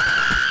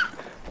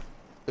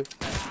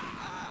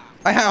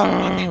 I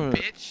Fucking have.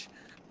 bitch.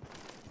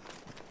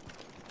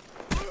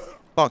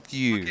 Fuck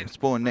you. Fucking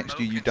Spawn next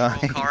to you, you remote die.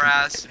 control car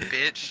ass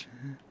bitch.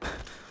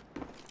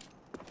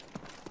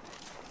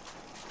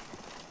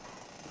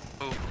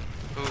 Ooh, ooh,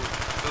 ooh.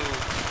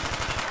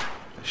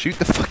 Shoot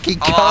the fucking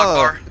Allah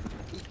car. Akbar.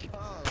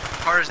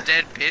 Car is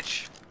dead,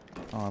 bitch.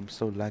 Oh, I'm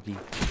so laggy.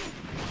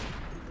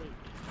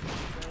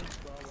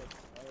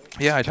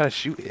 Yeah, I tried to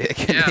shoot it. I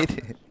can't Yeah. hit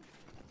it.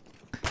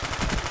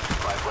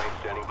 Spy plane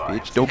standing by.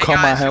 Bitch, don't Hey call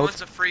my guys, who health.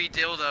 wants a free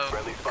dildo?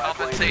 Friendly spy plane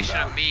Compensation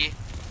of inbound. me.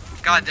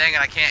 God dang it,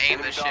 I can't aim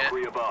Enemy this shit.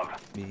 Valkyrie above.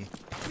 Me.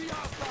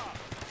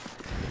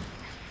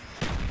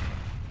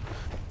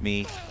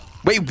 Me.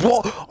 Wait,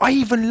 what? I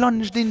even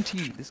lunged into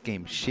you. This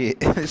game's shit.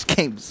 This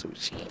game's so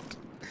shit.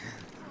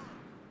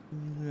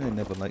 I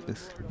never like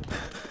this.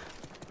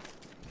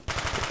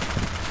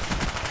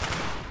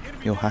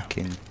 You're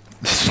hacking.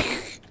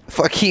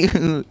 Fuck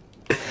you.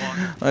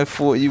 I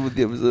thought you were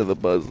the other side of the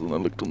buzz and I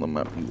looked on the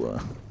map, you were.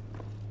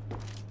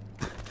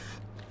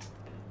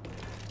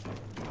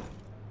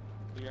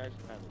 You guys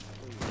have it.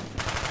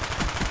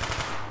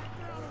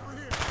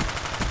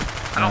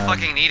 I don't Um,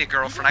 fucking need a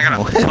girlfriend, I got a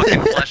no.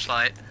 fucking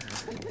flashlight.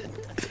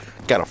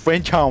 Got a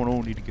French horn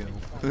on, need to go.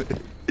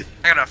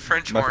 I got a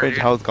French My horn, French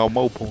dude. house got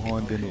multiple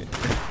horns in it.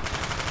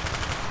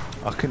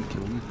 I couldn't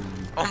kill you.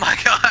 Oh my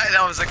god,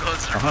 that was a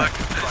closer Uh-huh.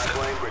 fuck. Spy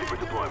plane ready for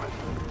deployment.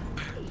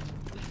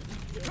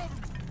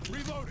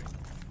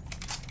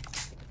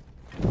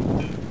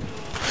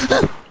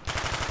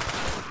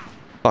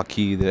 Fuck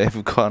you, they're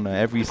every corner,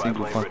 every Spy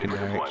single plane ready fucking for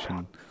deployment.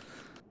 direction.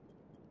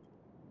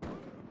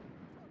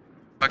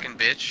 Fucking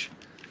bitch.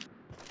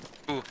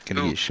 Ooh,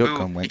 Gonna ooh, get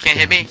shotgun ooh. You went can't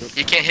hit me. down.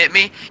 You can't hit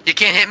me. You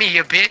can't hit me,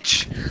 you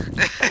bitch.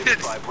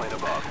 Spy plane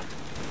above.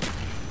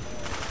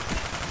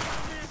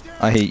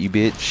 I hate you,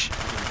 bitch.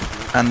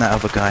 And that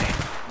other guy.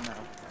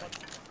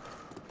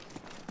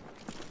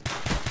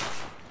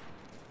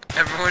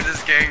 Everyone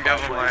just ganged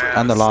up on my ass.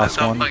 And the last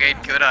That's one. how fucking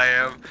good I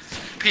am.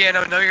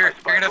 Piano, no, you're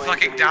gonna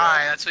fucking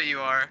die. That's what you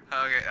are.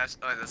 Okay, that's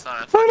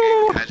not a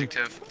fucking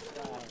adjective.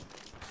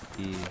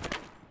 Yeah.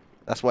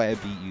 That's why I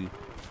beat you.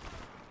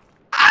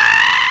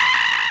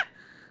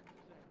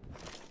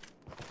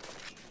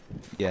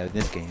 Yeah, in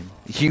this game.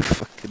 You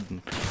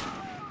fucking...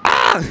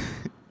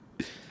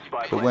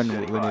 But when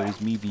it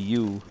was me v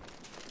you,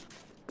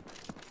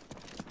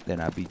 then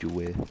I beat you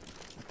with.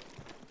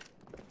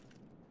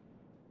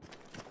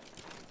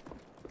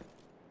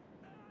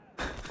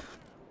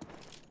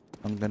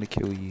 I'm gonna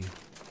kill you.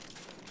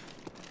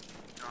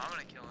 No, I'm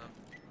gonna kill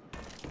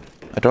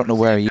him. I don't know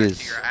where he To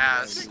is. your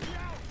ass.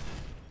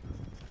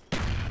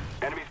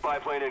 Enemy spy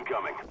plane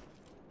incoming.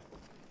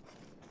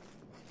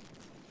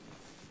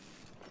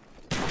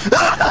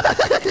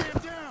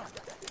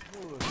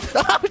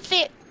 Oh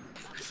shit!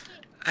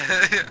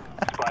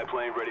 Spy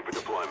plane ready for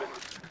deployment.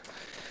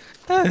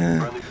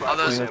 Friendly spy All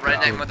those plane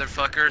redneck inbound.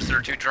 motherfuckers that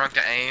are too drunk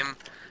to aim,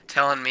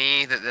 telling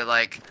me that they're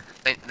like,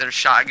 their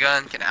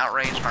shotgun can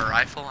outrange my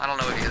rifle. I don't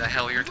know what the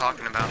hell you're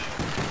talking about.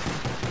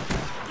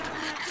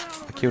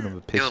 I killed him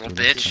with a You pistol. little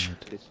that's bitch.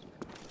 bad.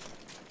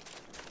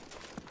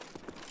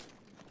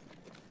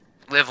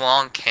 Live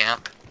long,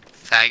 camp,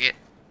 faggot.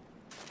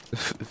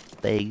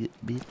 Faggot,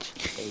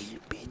 bitch.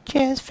 Bitch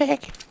ass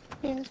faggot.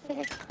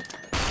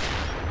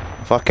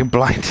 Fucking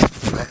blind.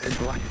 Fucking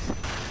blind.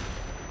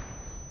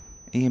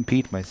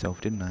 EMP'd myself,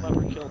 didn't I?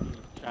 Whoever killed me,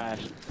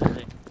 trash.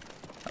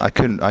 I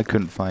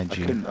couldn't find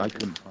you.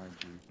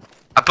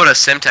 I put a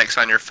Simtex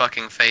on your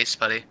fucking face,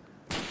 buddy.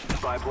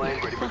 Spy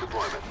plane ready for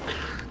deployment.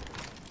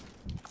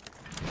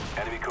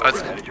 Enemy That's-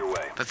 Cobra headed your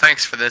way. But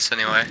thanks for this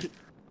anyway.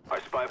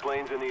 Our spy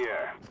plane's in the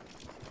air.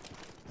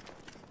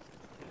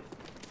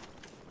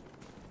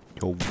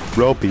 Yo,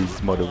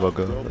 rubbies,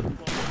 motherfucker.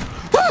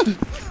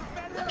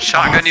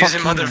 Shotgun Oh, using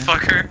fuck you, man.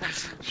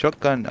 motherfucker.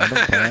 Shotgun, I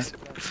don't care.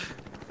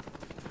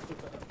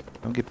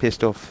 Don't get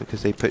pissed off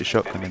because they put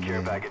shotgun in Enemy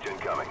care there. package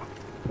incoming.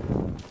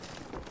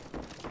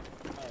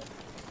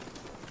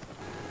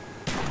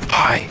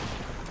 Hi.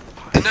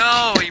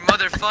 No, you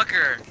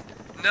motherfucker.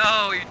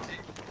 No, you.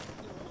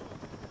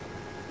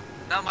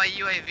 Not my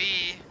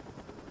UAV.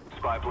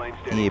 Spy plane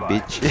standing Yeah, by.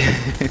 bitch.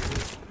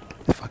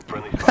 Fuck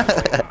Friendly you. spy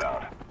plane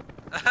inbound.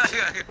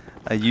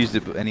 I used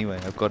it, but anyway,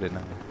 I've got it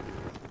now.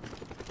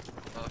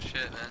 Oh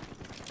shit, man.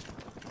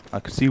 I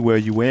can see where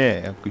you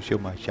were. I can show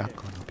my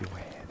shotgun up your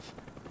ass.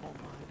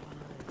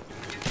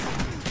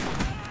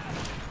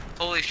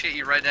 Holy shit,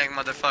 you redneck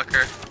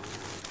motherfucker.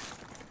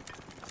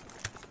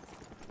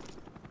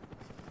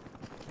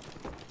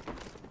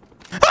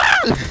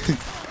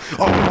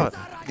 Oh,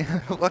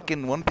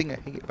 fucking one thing I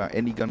hate about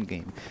any gun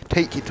game.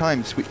 Take your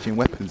time switching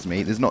weapons,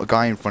 mate. There's not a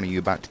guy in front of you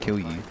about to kill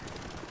you.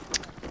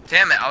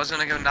 Damn it, I was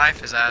gonna go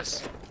knife his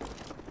ass.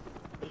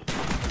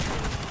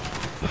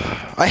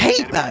 I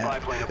hate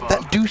that.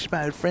 That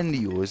douchebag friend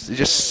of yours that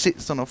just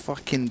sits on a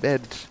fucking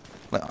bed.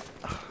 Like,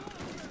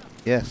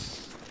 yes.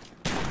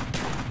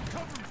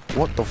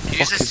 What the You fuck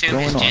just is assume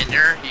going his on?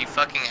 gender, you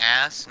fucking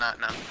ass. No.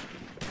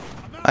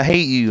 I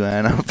hate you,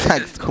 man. I'm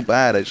so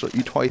bad. I shot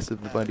you twice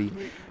with the bloody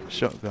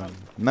shotgun.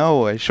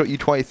 No, I shot you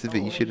twice with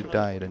it. You should have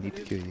died. I need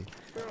to kill you.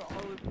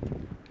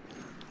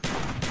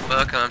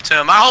 Welcome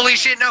to my holy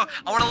shit, no!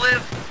 I wanna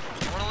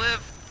live! I wanna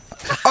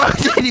live! I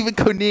didn't even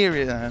go near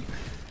it, man.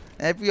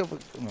 Every other...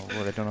 No,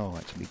 well, I don't know,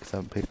 actually, because I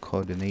haven't played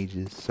COD in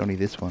ages. It's only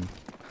this one.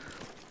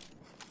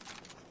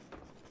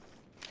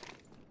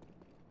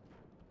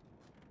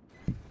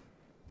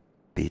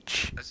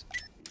 Bitch.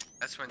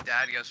 That's when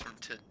dad goes from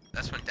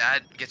that's when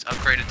dad gets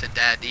upgraded to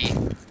daddy.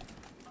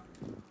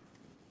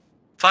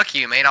 Fuck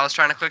you, mate, I was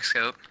trying to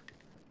quickscope.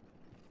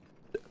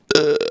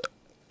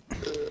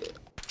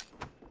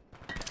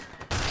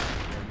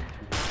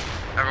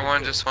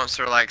 Everyone just wants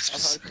to like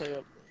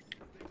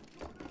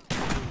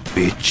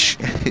Bitch.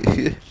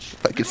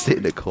 If I could sit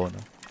in a corner.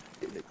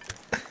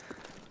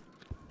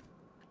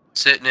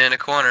 sitting in a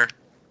corner.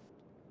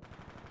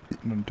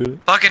 Do it.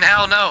 Fucking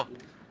hell no!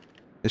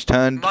 It's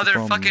turned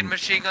Motherfucking from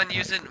machine gun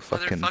using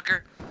fucking-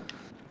 motherfucker.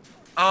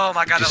 Oh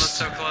my god, that was Just-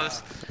 so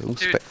close. all Dude,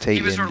 he was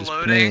spectating, just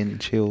reloading. playing,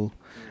 chill.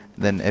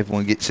 Then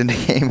everyone gets in the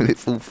game and it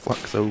full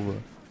fucks over.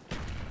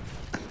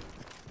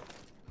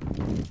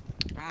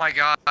 Oh my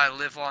god, I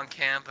live on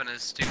camp and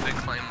his stupid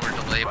Claymore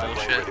delay Spy plane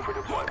bullshit ready for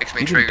deployment. makes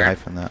me You didn't die trigger.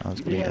 from that. I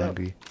was getting Yeah.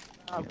 angry.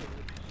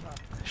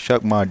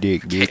 Suck my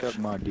dick, bitch.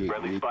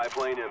 Friendly spy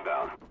plane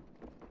inbound.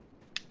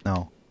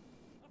 No.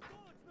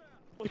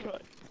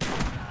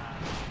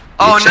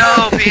 Oh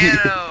no,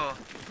 piano!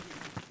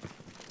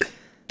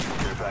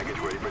 Care package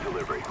ready for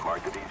delivery.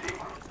 Mark the DZ.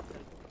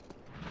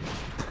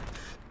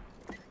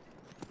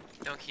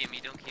 Don't kill me,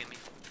 don't kill me.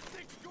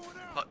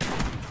 Fuck.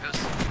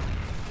 Ghost.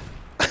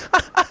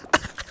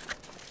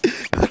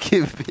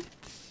 Fucking bitch.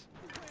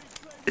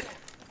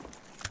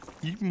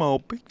 You my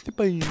bitch,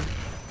 baby.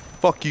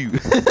 Fuck you. Care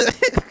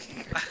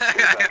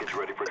package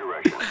ready for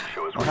direction.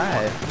 Show us Oh, where you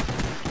hi. are.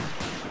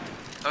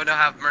 Oh no,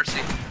 have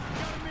mercy.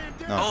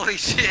 No. Holy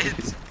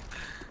shit!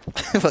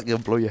 Fucking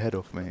blow your head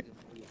off, mate.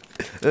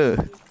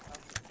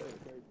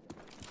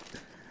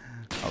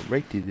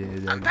 Outrated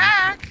it. I'm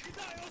back!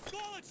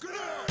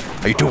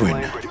 How you doing?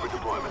 Plane ready for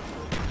deployment.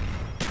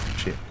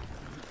 Shit.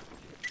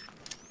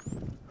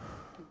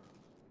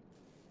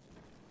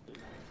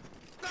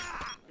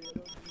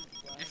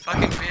 You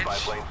fucking Spy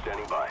bitch. plane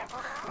standing by.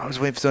 I was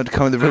waiting for someone to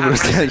come in the room and I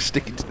was kind of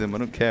sticking to them. I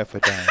don't care if I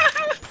die.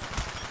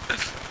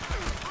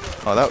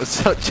 Oh, that was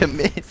such a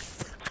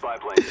miss. Spy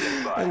plane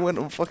standing I by. went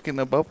on fucking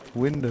above the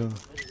window.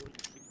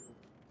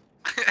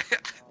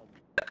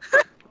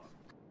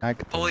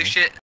 Holy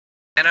shit.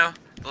 Piano,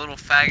 the little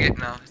faggot.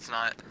 No, it's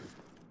not.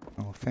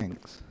 Oh,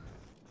 thanks.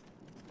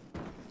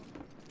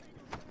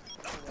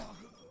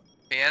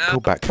 Piano? Go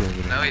back there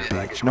with No, he it,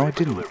 didn't. bitch. No, I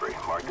didn't. Delivery.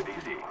 Mark the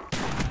DC.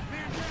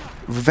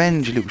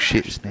 Revenge, you little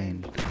shit's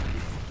name.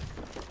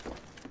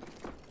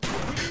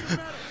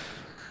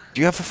 Do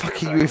you have a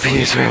fucking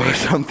UAV as well or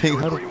something?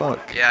 How the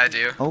fuck? Yeah, I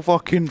do. I'll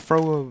fucking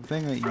throw a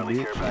thing at you, Friendly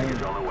care bitch.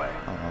 package on the way.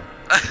 Oh,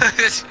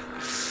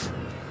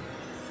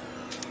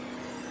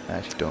 I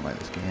actually don't like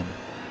this game.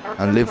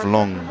 I live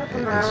long, it's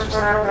just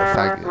a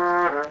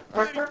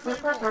faggot.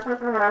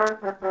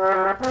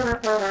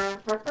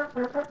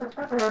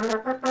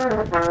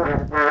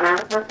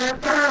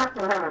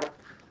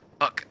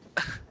 Fuck.